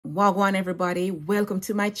Wagwan everybody, welcome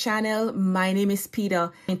to my channel. My name is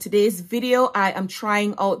Peter. In today's video, I am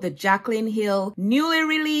trying out the Jaclyn Hill newly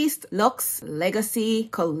released Luxe Legacy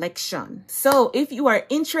collection. So if you are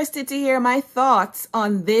interested to hear my thoughts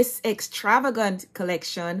on this extravagant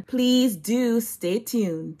collection, please do stay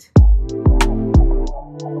tuned.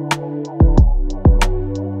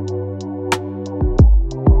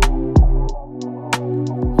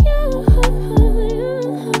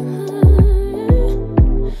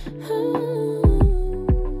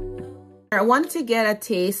 I want to get a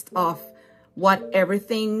taste of what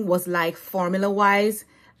everything was like formula-wise.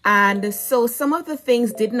 And so some of the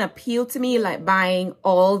things didn't appeal to me, like buying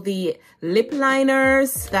all the lip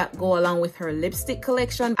liners that go along with her lipstick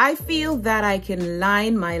collection. I feel that I can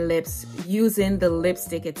line my lips using the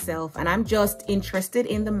lipstick itself, and I'm just interested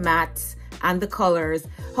in the mattes and the colors.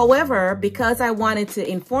 However, because I wanted to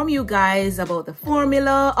inform you guys about the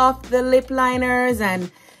formula of the lip liners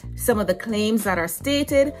and some of the claims that are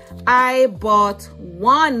stated, I bought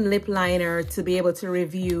one lip liner to be able to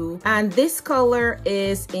review, and this color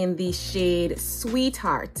is in the shade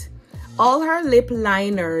Sweetheart. All her lip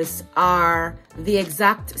liners are the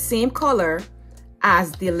exact same color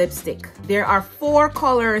as the lipstick. There are 4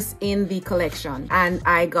 colors in the collection and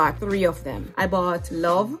I got 3 of them. I bought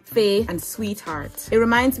Love, Faith, and Sweetheart. It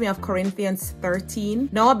reminds me of Corinthians 13.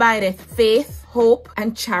 Now abideth faith, hope,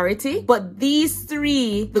 and charity. But these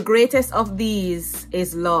 3, the greatest of these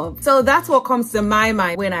is love. So that's what comes to my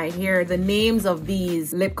mind when I hear the names of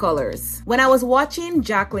these lip colors. When I was watching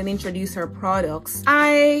Jaclyn introduce her products,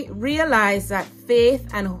 I realized that faith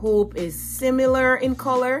and hope is similar in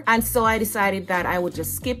color, and so I decided that I would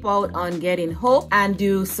just skip out on getting hope and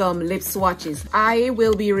do some lip swatches. I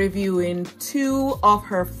will be reviewing 2 of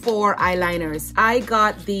her 4 eyeliners. I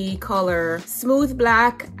got the color Smooth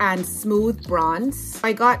Black and Smooth Bronze.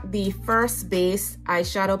 I got the First Base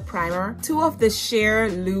eyeshadow primer, 2 of the Sheer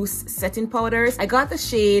Loose setting powders. I got the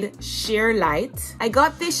shade Sheer Light. I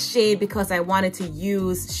got this shade because I wanted to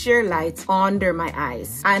use Sheer Light under my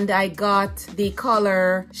eyes, and I got the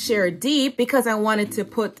color Sheer Deep because I wanted to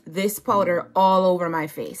put this powder all over my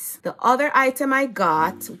face. The other item I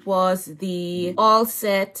got was the All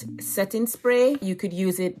Set setting spray. You could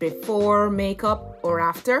use it before makeup or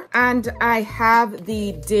after. And I have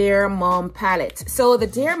the Dear Mom palette. So the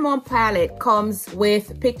Dear Mom palette comes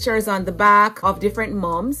with pictures on the back of different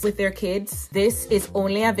moms with their kids. This is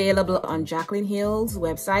only available on Jaclyn Hill's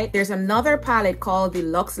website. There's another palette called the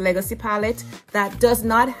Luxe Legacy palette that does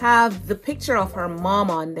not have the picture of her mom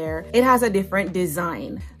on there. It has a different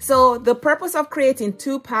design. So the purpose of creating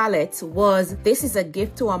 2 palettes was, this is a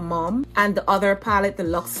gift to a mom, and the other palette, the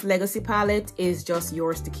Luxe Legacy palette, is just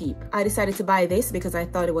yours to keep. I decided to buy this because I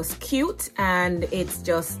thought it was cute and it's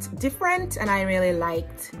just different, and I really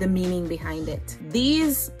liked the meaning behind it.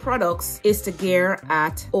 These products is to gear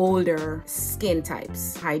at older skin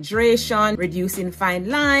types. Hydration, reducing fine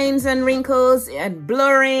lines and wrinkles and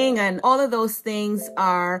blurring, and all of those things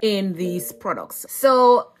are in these products.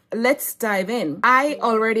 So let's dive in. I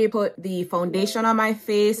already put the foundation on my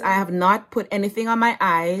face. I have not put anything on my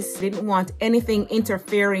eyes. Didn't want anything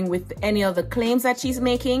interfering with any of the claims that she's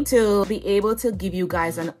making to be able to give you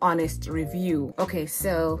guys an honest review. Okay,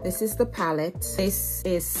 so this is the palette. This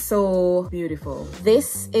is so beautiful.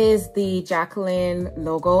 This is the Jaclyn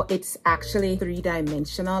logo. It's actually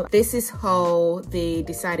 3-dimensional. This is how they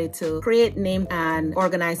decided to create, name, and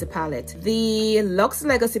organize the palette. The Luxe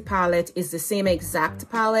Legacy palette is the same exact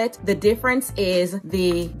palette. The difference is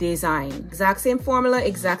the design. Exact same formula,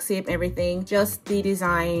 exact same everything, just the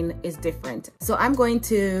design is different. So I'm going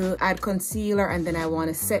to add concealer, and then I want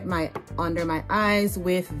to set my under my eyes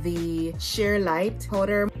with the Sheer Light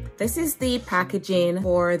powder. This is the packaging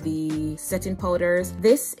for the setting powders.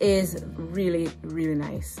 This is really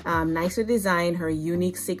nice. Nicely designed, her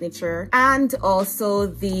unique signature, and also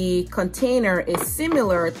the container is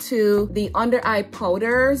similar to the under eye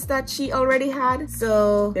powders that she already had.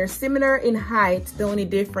 So they're similar in height. The only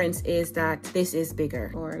difference is that this is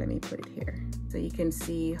bigger. Or let me put it here so you can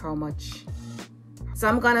see how much. So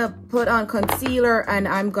I'm gonna put on concealer and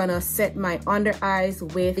I'm gonna set my under eyes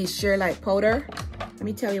with the Sheer Light powder. Let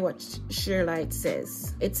me tell you what Sheer Light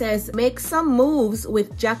says. It says, make some moves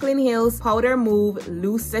with Jaclyn Hill's Powder Move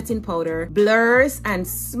Loose Setting Powder. Blurs and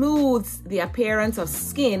smooths the appearance of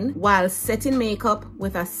skin while setting makeup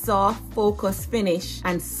with a soft, focused finish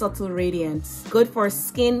and subtle radiance. Good for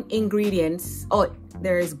skin ingredients. Oh,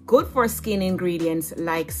 there is good for skin ingredients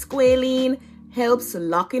like squalene, helps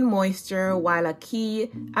lock in moisture, while a key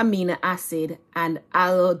amino acid and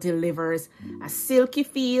aloe delivers a silky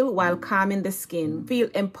feel while calming the skin. Feel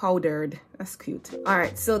empowdered. That's cute. All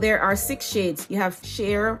right, so there are 6 shades. You have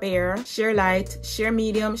Sheer Fair, Sheer Light, Sheer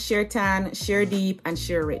Medium, Sheer Tan, Sheer Deep, and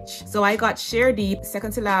Sheer Rich. So I got Sheer Deep,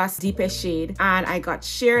 second to last, deepest shade, and I got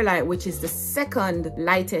Sheer Light, which is the second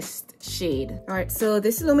lightest shade. All right, so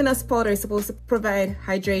this luminous powder is supposed to provide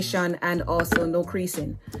hydration and also no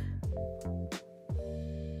creasing.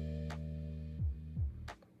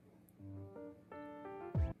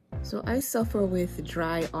 So I suffer with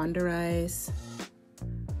dry under eyes,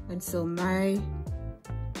 and so my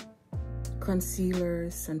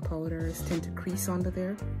concealers and powders tend to crease under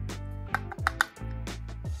there.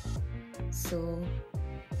 So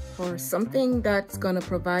for something that's gonna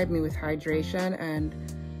provide me with hydration and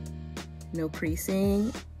no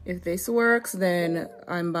creasing, if this works, then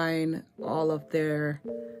I'm buying all of their,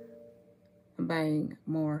 I'm buying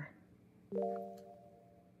more.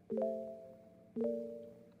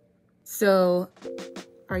 So,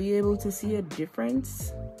 are you able to see a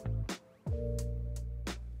difference?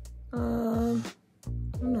 I'm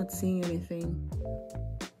not seeing anything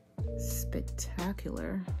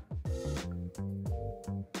spectacular.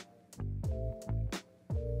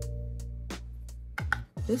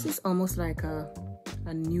 This is almost like a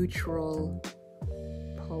neutral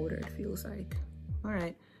powder, it feels like. All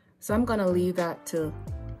right, so I'm gonna leave that to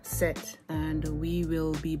set and we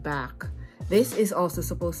will be back. This is also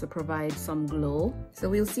supposed to provide some glow. So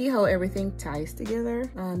we'll see how everything ties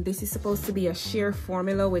together. And this is supposed to be a sheer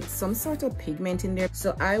formula with some sort of pigment in there.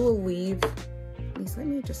 So I will leave, at least let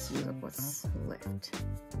me just use up what's left.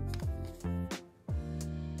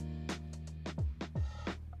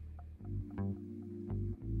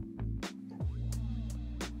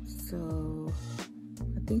 So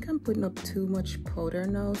I think I'm putting up too much powder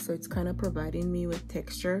now, so it's kind of providing me with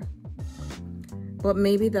texture. But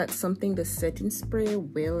maybe that's something the setting spray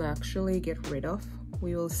will actually get rid of.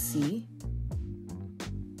 We will see.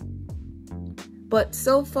 But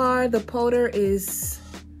so far the powder is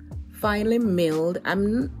finely milled.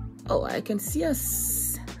 I can see a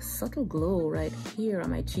subtle glow right here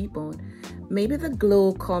on my cheekbone. Maybe the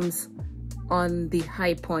glow comes on the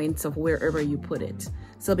high points of wherever you put it.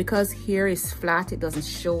 So because here is flat, it doesn't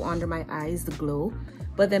show under my eyes the glow.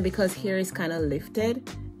 But then because here is kind of lifted,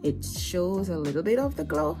 it shows a little bit of the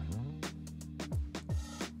glow.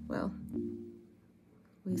 Well,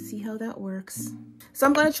 we'll see how that works. So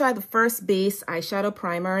I'm gonna try the first base eyeshadow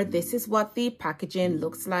primer. This is what the packaging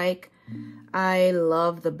looks like. I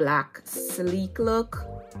love the black sleek look.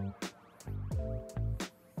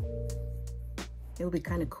 It would be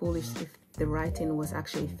kind of coolish if the writing was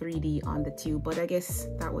actually 3D on the tube, but I guess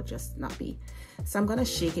that would just not be. So I'm gonna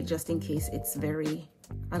shake it just in case it's very,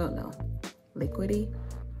 I don't know, liquidy.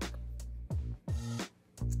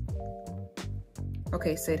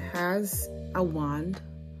 Okay, so it has a wand.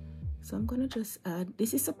 So I'm gonna just add,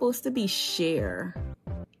 this is supposed to be sheer.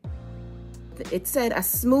 It said a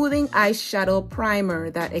smoothing eyeshadow primer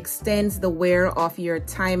that extends the wear of your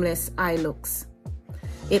timeless eye looks.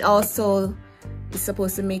 It also is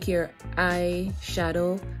supposed to make your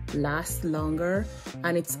eyeshadow last longer,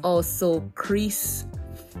 and it's also crease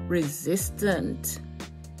resistant.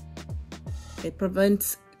 It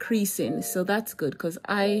prevents creasing, so that's good because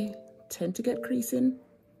I tend to get creasing.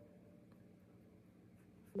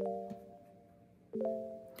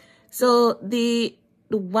 So the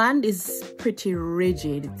wand is pretty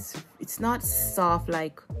rigid. It's not soft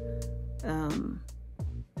like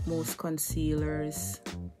most concealers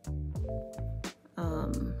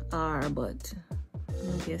are, but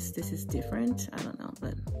I guess this is different. I don't know,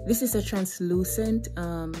 but this is a translucent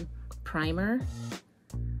primer,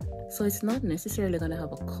 so it's not necessarily gonna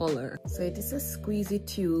have a color. So it is a squeezy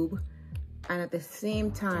tube, and at the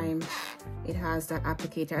same time it has that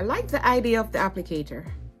applicator. I like the idea of the applicator.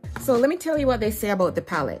 So let me tell you what they say about the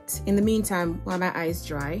palette. In the meantime, while my eyes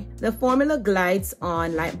dry, the formula glides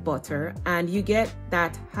on like butter, and you get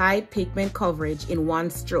that high pigment coverage in one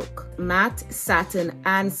stroke. Matte, satin,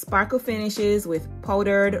 and sparkle finishes with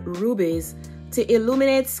powdered rubies to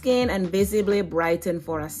illuminate skin and visibly brighten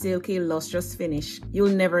for a silky, lustrous finish you'll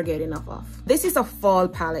never get enough of. This is a fall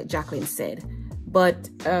palette, Jaclyn said. but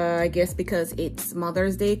I guess because it's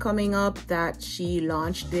Mother's Day coming up that she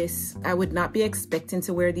launched this. I would not be expecting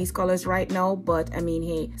to wear these colors right now, but I mean,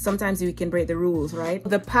 hey, sometimes we can break the rules, right?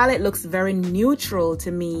 The palette looks very neutral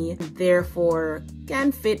to me, therefore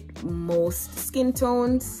can fit most skin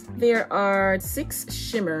tones. There are 6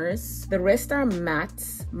 shimmers. The rest are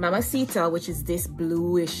mattes. Mamacita, which is this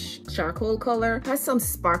bluish charcoal color, has some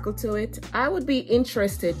sparkle to it. I would be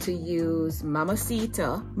interested to use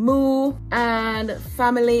Mamacita, Moo, and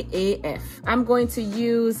Family AF. I'm going to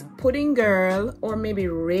use Pudding Girl or maybe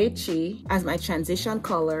Rachy as my transition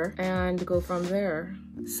color and go from there.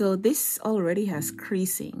 So this already has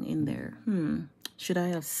creasing in there. Should I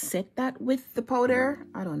have set that with the powder?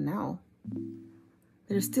 I don't know.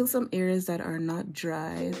 There's still some areas that are not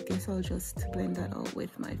dry. I guess I'll just blend that out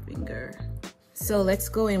with my finger. So let's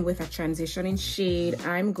go in with a transitioning shade.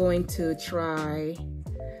 I'm going to try,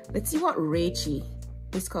 let's see what Rachy,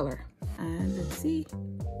 this color. And let's see.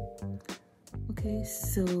 Okay,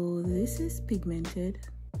 so this is pigmented.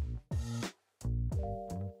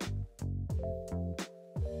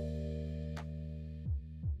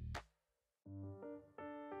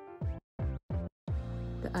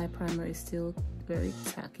 The eye primer is still very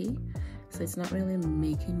tacky, so it's not really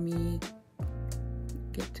making me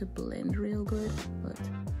get to blend real good, but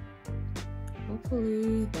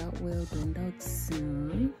hopefully that will blend out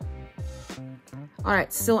soon. All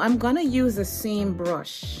right, so I'm gonna use the same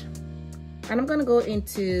brush and I'm gonna go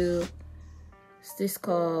into this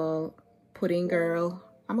called Pudding Girl.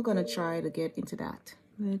 I'm gonna try to get into that.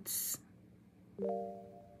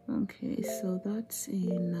 Okay, so that's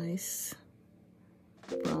a nice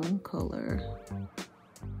brown color.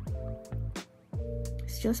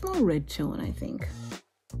 It's just more red tone, I think.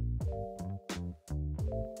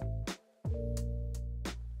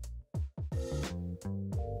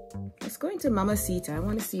 Let's go into Mamacita. I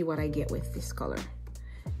want to see what I get with this color.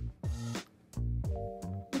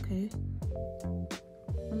 Okay,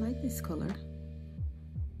 I like this color.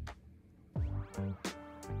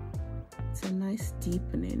 It's a nice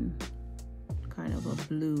deepening kind of a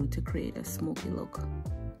blue to create a smoky look.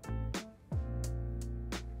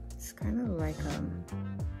 It's kind of like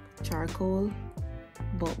charcoal,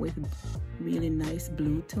 but with really nice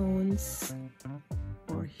blue tones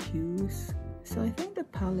or hues. So I think the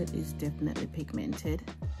palette is definitely pigmented.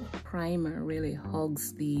 Primer really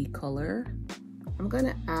hugs the color. I'm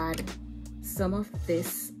gonna add some of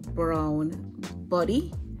this brown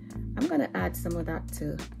body. I'm gonna add some of that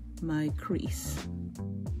to my crease.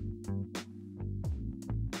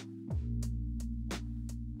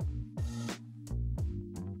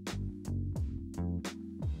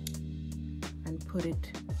 Put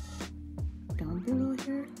it down below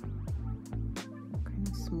here, kind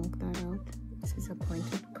of smoke that out. This is a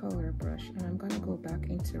pointed color brush, and I'm gonna go back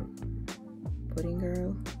into Pudding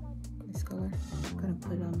Girl, this color. I'm gonna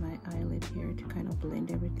put it on my eyelid here to kind of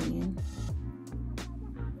blend everything in.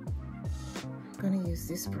 I'm gonna use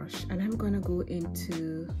this brush, and I'm gonna go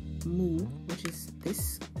into Moo, which is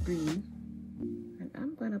this green, and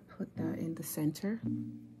I'm gonna put that in the center.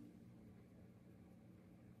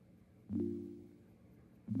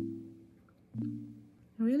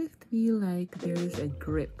 I really feel like there is a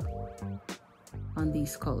grip on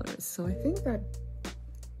these colors, so I think that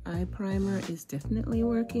eye primer is definitely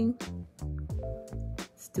working.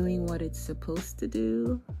 It's doing what it's supposed to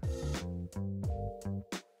do.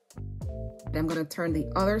 I'm gonna turn the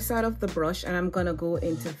other side of the brush and I'm gonna go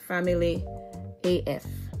into Family AF.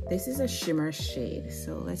 This is a shimmer shade,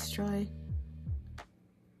 so let's try.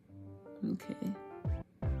 Okay.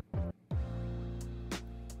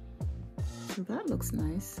 So that looks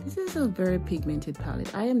nice. This is a very pigmented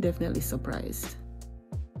palette. I am definitely surprised.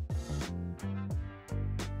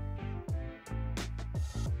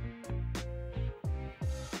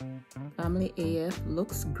 Family AF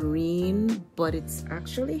looks green, but it's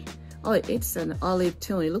actually, oh, it's an olive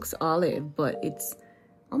tone. It looks olive, but it's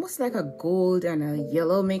almost like a gold and a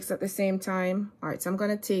yellow mix at the same time. All right, so I'm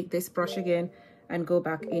gonna take this brush again and go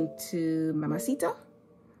back into Mamacita,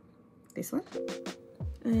 this one,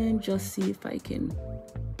 and just see if I can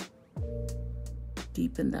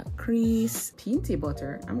deepen that crease. Peanut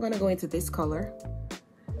butter, I'm gonna go into this color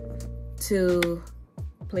to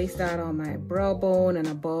place that on my brow bone and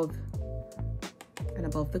above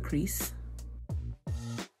the crease.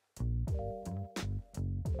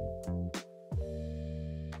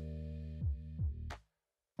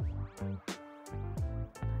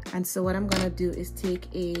 And so what I'm gonna do is take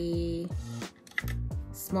a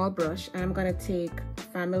small brush and I'm gonna take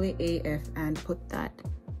Family AF and put that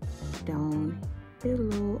down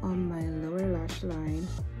below on my lower lash line.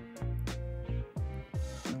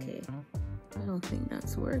 Okay, I don't think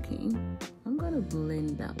that's working. I'm gonna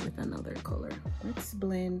blend that with another color. Let's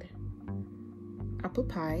blend Apple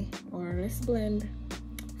Pie, or let's blend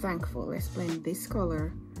Thankful. Let's blend this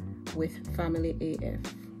color with Family AF.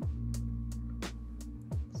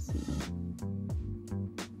 Let's see.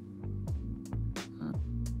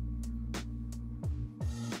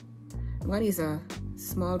 I'm gonna use a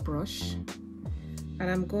small brush and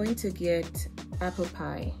I'm going to get Apple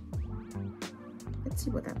Pie. Let's see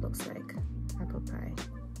what that looks like. Apple Pie.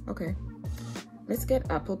 Okay, let's get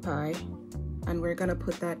Apple Pie and we're gonna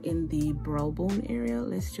put that in the brow bone area.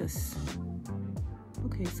 Let's just,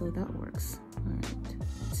 okay, so that works. All right,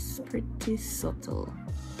 it's pretty subtle.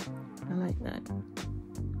 I like that.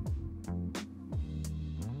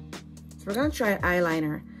 So we're gonna try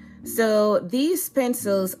eyeliner. So these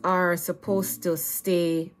pencils are supposed to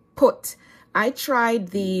stay put. I tried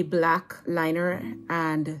the black liner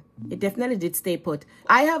and it definitely did stay put.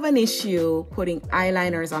 I have an issue putting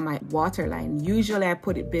eyeliners on my waterline. Usually I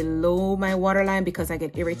put it below my waterline because I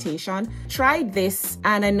get irritation. Tried this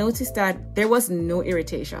and I noticed that there was no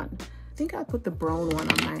irritation. I think I'll put the brown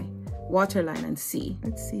one on my waterline and see.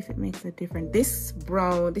 Let's see if it makes a difference. This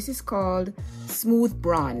brown, this is called Smooth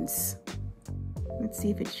Bronze. Let's see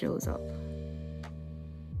if it shows up.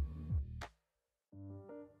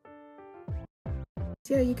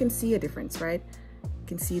 Yeah, you can see a difference, right? You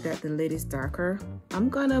can see that the lid is darker. I'm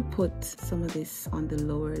gonna put some of this on the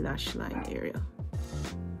lower lash line area.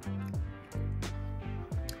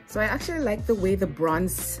 So I actually like the way the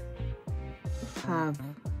bronze have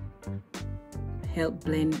helped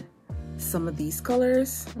blend some of these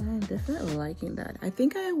colors. I'm definitely liking that. I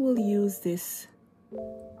think I will use this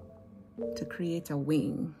to create a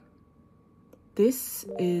wing. This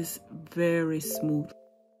is very smooth.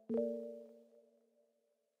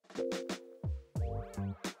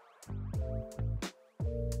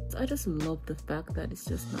 I just love the fact that it's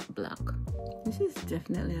just not black. This is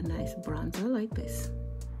definitely a nice bronze. I like this.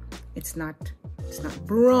 It's not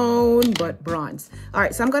brown, but bronze. All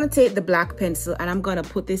right, so I'm gonna take the black pencil and I'm gonna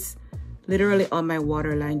put this literally on my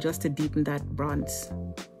waterline just to deepen that bronze.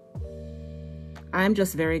 I'm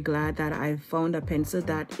just very glad that I found a pencil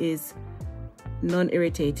that is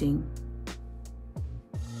non-irritating.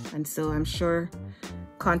 And so I'm sure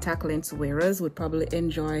contact lens wearers would probably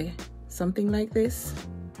enjoy something like this.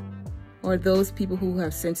 Or those people who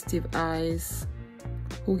have sensitive eyes,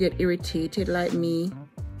 who get irritated like me.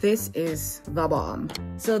 This is the bomb.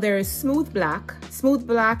 So there is smooth black. Smooth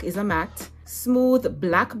black is a matte. Smooth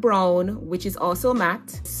black brown, which is also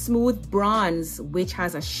matte. Smooth bronze, which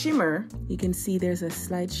has a shimmer. You can see there's a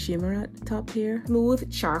slight shimmer at the top here.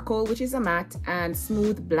 Smooth charcoal, which is a matte. And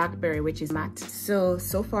smooth blackberry, which is matte. So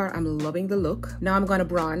far I'm loving the look. Now I'm gonna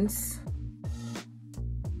bronze.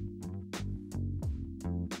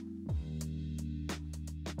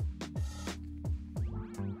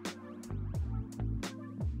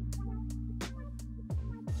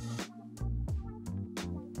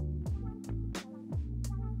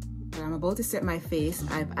 I'm about to set my face.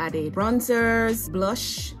 I've added bronzers,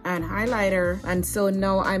 blush, and highlighter. And so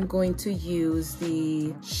now I'm going to use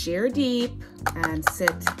the Sheer Deep and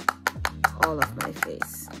set all of my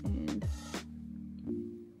face. And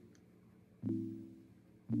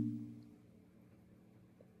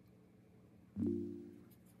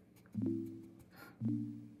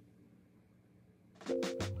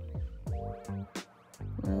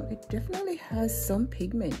well, it definitely has some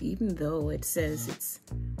pigment, even though it says it's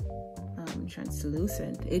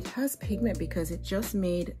translucent. It has pigment because it just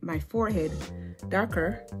made my forehead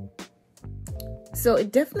darker. So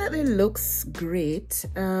it definitely looks great.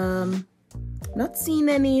 Not seeing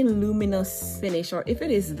any luminous finish, or if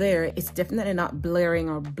it is there, it's definitely not blaring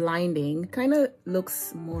or blinding. Kind of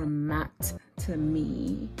looks more matte to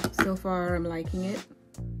me. So far I'm liking it.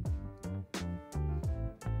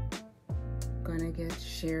 Gonna get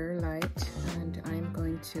sheer light and I'm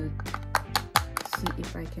going to see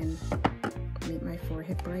if I can make my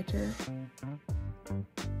forehead brighter.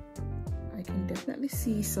 I can definitely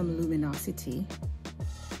see some luminosity.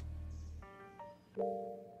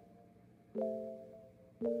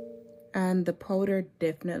 And the powder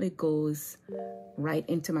definitely goes right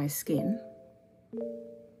into my skin.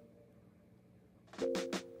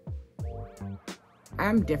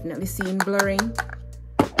 I'm definitely seeing blurring,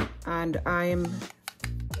 and I'm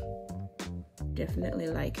definitely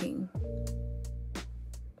liking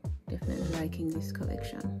this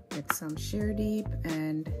collection. Get some Sheer Deep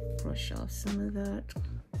and brush off some of that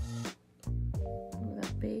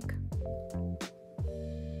bake.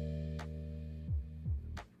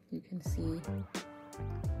 You can see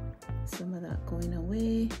some of that going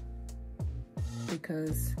away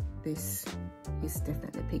because this is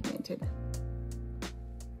definitely pigmented.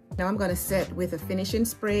 Now I'm gonna set with a finishing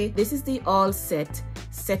spray. This is the All Set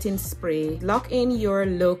setting spray. Lock in your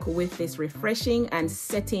look with this refreshing and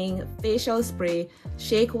setting facial spray.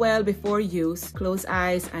 Shake well before use. Close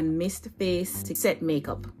eyes and mist face to set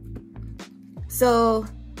makeup. So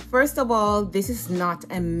first of all, this is not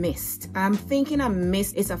a mist. I'm thinking a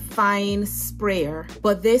mist is a fine sprayer,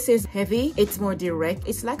 but this is heavy. It's more direct.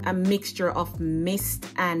 It's like a mixture of mist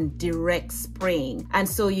and direct spraying. And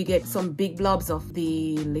so you get some big blobs of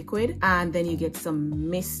the liquid and then you get some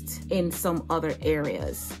mist in some other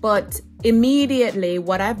areas. But immediately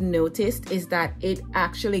what I've noticed is that it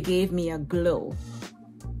actually gave me a glow.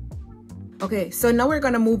 Okay, so now we're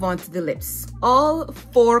gonna move on to the lips. All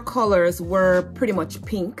 4 colors were pretty much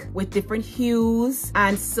pink with different hues.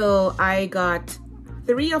 And so I got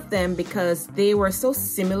 3 of them because they were so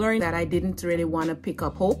similar that I didn't really want to pick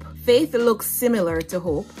up Hope. Faith looks similar to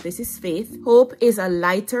Hope. This is Faith. Hope is a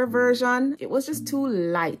lighter version. It was just too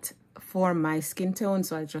light for my skin tone,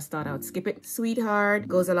 so I just thought I would skip it. Sweetheart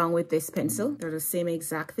goes along with this pencil. They're the same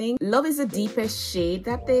exact thing. Love is the deepest shade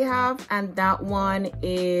that they have, and that one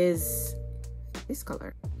is this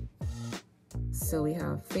color. So we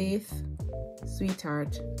have Faith,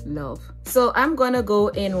 Sweetheart, Love. So I'm gonna go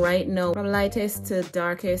in right now from lightest to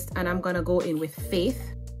darkest, and I'm gonna go in with Faith,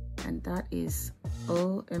 and that is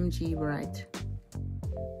OMG bright.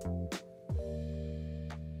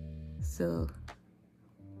 So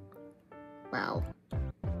wow.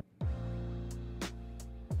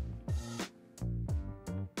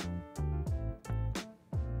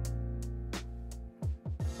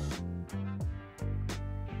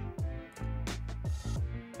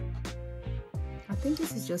 I think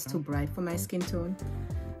this is just too bright for my skin tone.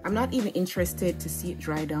 I'm not even interested to see it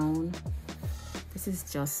dry down. This is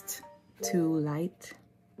just too light.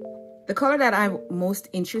 The color that I'm most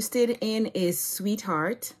interested in is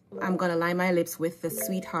Sweetheart. I'm gonna line my lips with the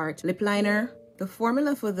Sweetheart lip liner. The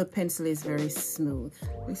formula for the pencil is very smooth.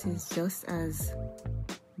 This is just as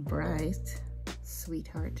bright.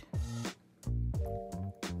 Sweetheart.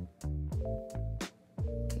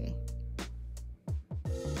 Okay.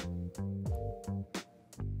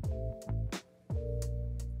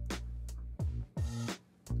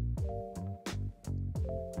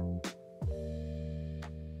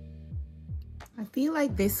 I feel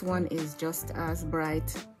like this one is just as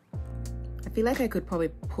bright. I feel like I could probably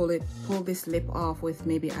pull this lip off with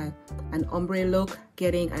maybe an ombre look,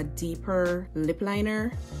 getting a deeper lip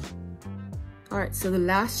liner. All right, so the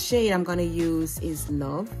last shade I'm gonna use is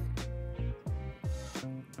Love.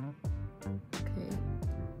 Okay.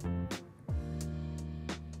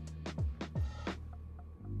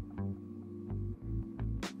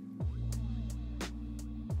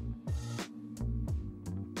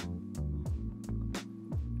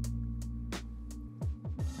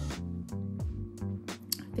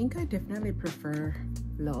 I think I definitely prefer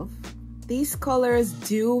Love. These colors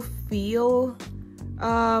do feel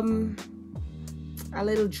a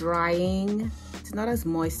little drying. It's not as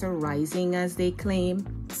moisturizing as they claim.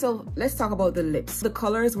 So let's talk about the lips. The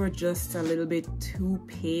colors were just a little bit too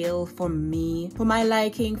pale for me, for my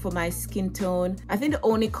liking, for my skin tone. I think the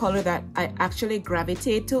only color that I actually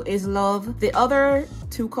gravitate to is Love. The other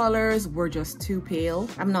 2 colors were just too pale.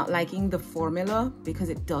 I'm not liking the formula because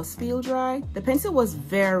it does feel dry. The pencil was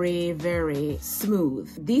very, very smooth.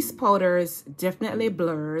 These powders definitely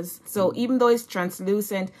blurs. So even though it's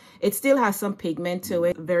translucent, it still has some pigment to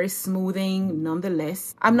it. Very smoothing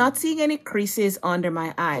nonetheless. I'm not seeing any creases under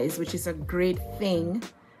my eyes, which is a great thing.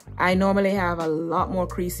 I normally have a lot more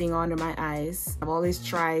creasing under my eyes. I've always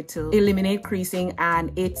tried to eliminate creasing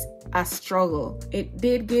and it's a struggle. It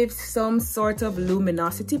did give some sort of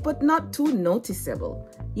luminosity, but not too noticeable.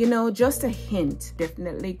 You know, just a hint.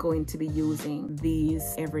 Definitely going to be using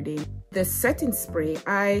these every day. The setting spray,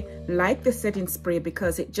 I like the setting spray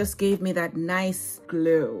because it just gave me that nice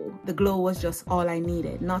glow. The glow was just all I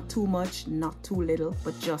needed. Not too much, not too little,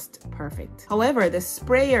 but just perfect. However, the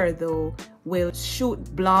sprayer though will shoot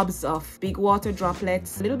blobs of big water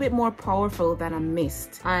droplets, a little bit more powerful than a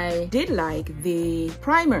mist. I did like the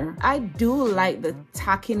primer. I do like the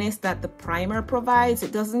tackiness that the primer provides.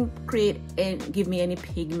 It doesn't give me any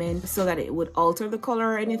pigment so that it would alter the color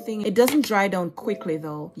or anything. It doesn't dry down quickly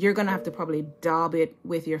though. You're gonna have to probably dab it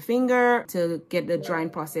with your finger to get the drying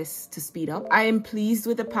process to speed up. I am pleased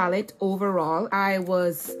with the palette overall. I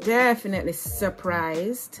was definitely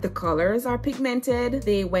surprised. The colors are pigmented.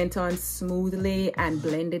 They went on smoothly and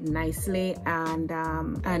blended nicely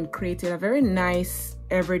and created a very nice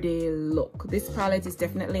everyday look. This palette is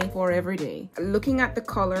definitely for everyday. Looking at the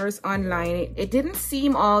colors online, it didn't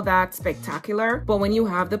seem all that spectacular, but when you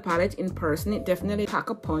have the palette in person, it definitely pack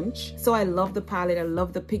a punch. So I love the palette. I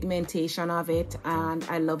love the pigmentation of it, and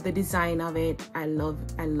I love the design of it. I love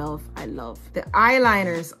the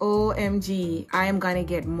eyeliners. OMG, I am gonna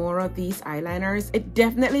get more of these eyeliners. It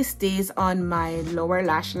definitely stays on my lower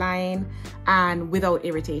lash line and without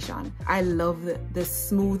irritation. I love the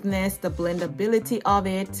smoothness, the blendability of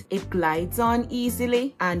it. It glides on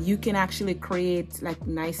easily, and you can actually create like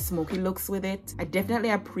nice smoky looks with it. I definitely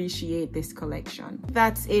appreciate this collection.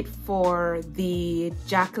 That's it for the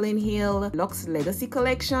Jaclyn Hill Luxe Legacy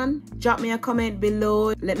collection. Drop me a comment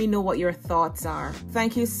below. Let me know what your thoughts are.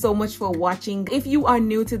 Thank you so much for watching. If you are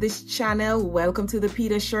new to this channel, welcome to the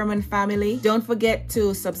Peter Sherman family. Don't forget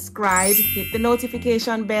to subscribe, hit the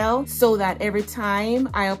notification bell so that every time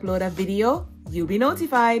I upload a video, you'll be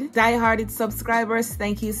notified. Die-hearted subscribers,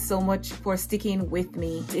 thank you so much for sticking with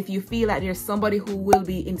me. If you feel that there's somebody who will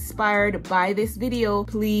be inspired by this video,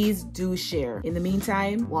 please do share. In the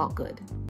meantime, walk good.